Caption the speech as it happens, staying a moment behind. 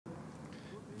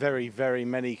very, very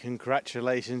many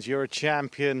congratulations. You're a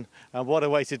champion, and what a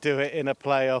way to do it in a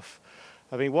playoff.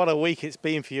 I mean, what a week it's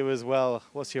been for you as well.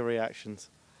 What's your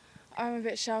reactions? I'm a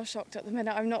bit shell-shocked at the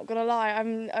minute, I'm not going to lie.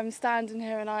 I'm standing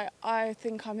here and I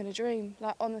think I'm in a dream,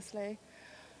 like, honestly.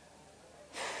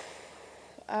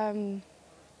 Yeah,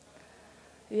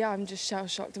 I'm just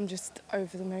shell-shocked. I'm just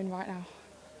over the moon right now.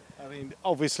 I mean,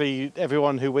 obviously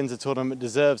everyone who wins a tournament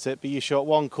deserves it, but you shot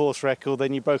one course record,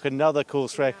 then you broke another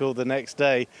course record the next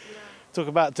day. Yeah. Talk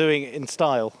about doing it in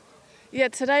style. Yeah,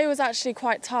 today was actually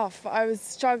quite tough. I was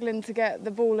struggling to get the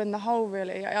ball in the hole,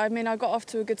 really. I mean, I got off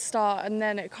to a good start and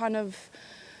then I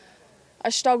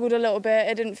struggled a little bit.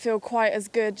 It didn't feel quite as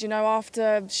good, you know,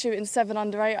 after shooting 7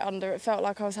 under, 8 under, it felt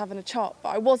like I was having a chop, but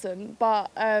I wasn't. But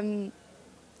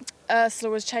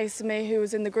Ursula was chasing me, who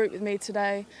was in the group with me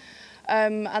today.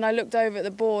 And I looked over at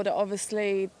the board at,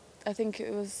 obviously, I think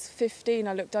it was 15,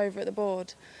 I looked over at the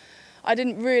board. I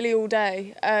didn't really all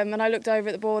day, and I looked over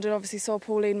at the board and obviously saw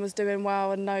Pauline was doing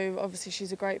well, and know obviously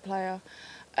she's a great player.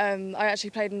 I actually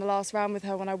played in the last round with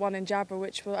her when I won in Jabra,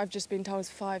 which I've just been told was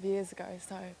 5 years ago,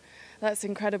 so that's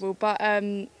incredible. But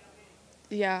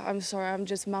yeah, I'm sorry, I'm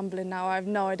just mumbling now. I have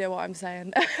no idea what I'm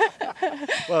saying.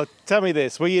 Well, tell me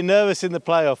this, were you nervous in the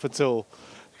playoff at all?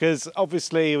 Because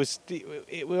obviously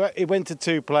it went to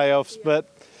 2 playoffs, yeah.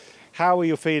 But how were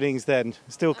your feelings then?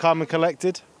 Still calm and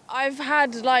collected? I've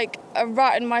had like a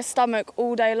rut in my stomach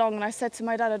all day long, and I said to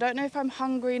my dad, I don't know if I'm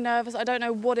hungry, nervous, I don't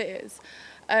know what it is.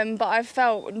 But I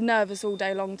felt nervous all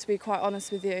day long, to be quite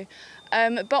honest with you.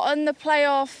 But on the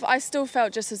playoff, I still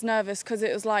felt just as nervous because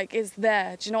it was like, it's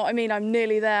there. Do you know what I mean? I'm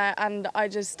nearly there, and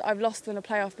I've lost in a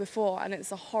playoff before, and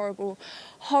it's a horrible,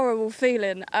 horrible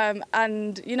feeling.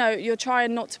 And, you know, you're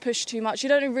trying not to push too much. You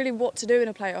don't know really what to do in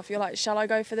a playoff. You're like, shall I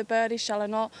go for the birdie? Shall I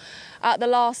not? At the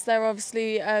last, there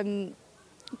obviously,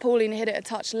 Pauline hit it a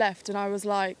touch left, and I was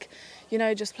like, you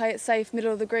know, just play it safe,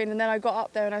 middle of the green. And then I got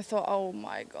up there and I thought, oh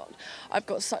my God, I've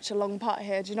got such a long putt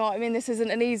here. Do you know what I mean? This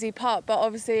isn't an easy putt, but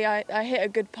obviously I hit a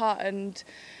good putt, and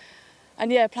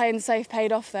yeah, playing safe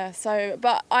paid off there. So,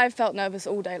 but I felt nervous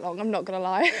all day long, I'm not going to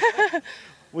lie.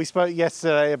 We spoke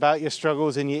yesterday about your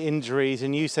struggles and your injuries,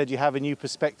 and you said you have a new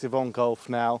perspective on golf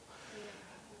now. Yeah.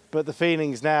 But the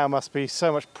feelings now must be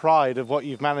so much pride of what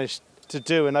you've managed to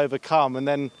do and overcome, and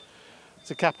then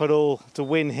to cap it all, to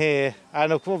win here,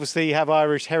 and obviously you have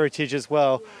Irish heritage as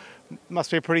well.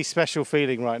 Must be a pretty special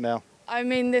feeling right now. I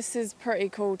mean, this is pretty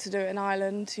cool to do it in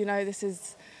Ireland. You know,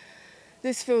 this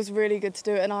feels really good to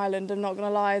do it in Ireland. I'm not going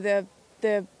to lie.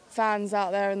 The fans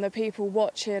out there and the people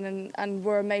watching and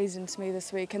were amazing to me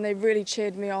this week, and they really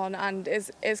cheered me on, and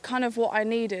it's kind of what I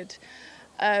needed,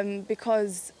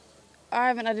 because I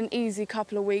haven't had an easy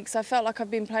couple of weeks. I felt like I've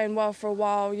been playing well for a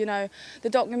while. You know, the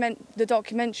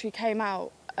documentary came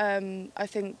out, I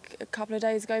think a couple of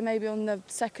days ago, maybe on the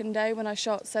 2nd day when I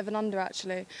shot 7 under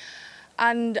actually.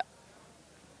 And,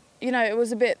 you know, it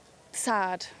was a bit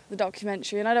sad, the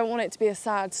documentary, and I don't want it to be a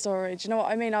sad story. Do you know what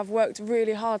I mean? I've worked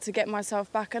really hard to get myself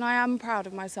back, and I am proud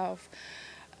of myself.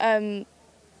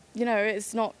 You know,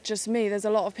 it's not just me. There's a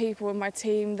lot of people in my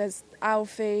team. There's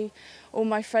Alfie, all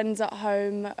my friends at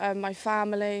home, my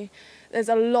family. There's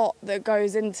a lot that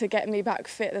goes into getting me back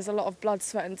fit. There's a lot of blood,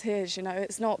 sweat and tears, you know.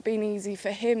 It's not been easy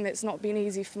for him. It's not been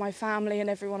easy for my family and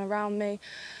everyone around me.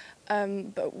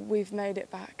 But we've made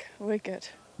it back. We're good.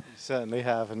 You certainly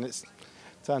have, and it's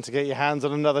time to get your hands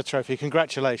on another trophy.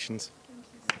 Congratulations.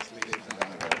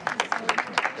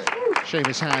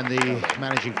 Seamus Han, the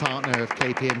managing partner of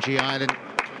KPMG Ireland,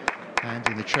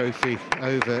 handing the trophy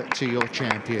over to your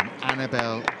champion,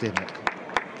 Annabel Dimmock.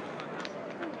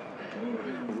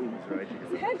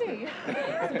 It's heavy.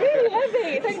 It's really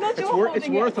heavy. It's like not your holding it. It's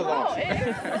worth a lot.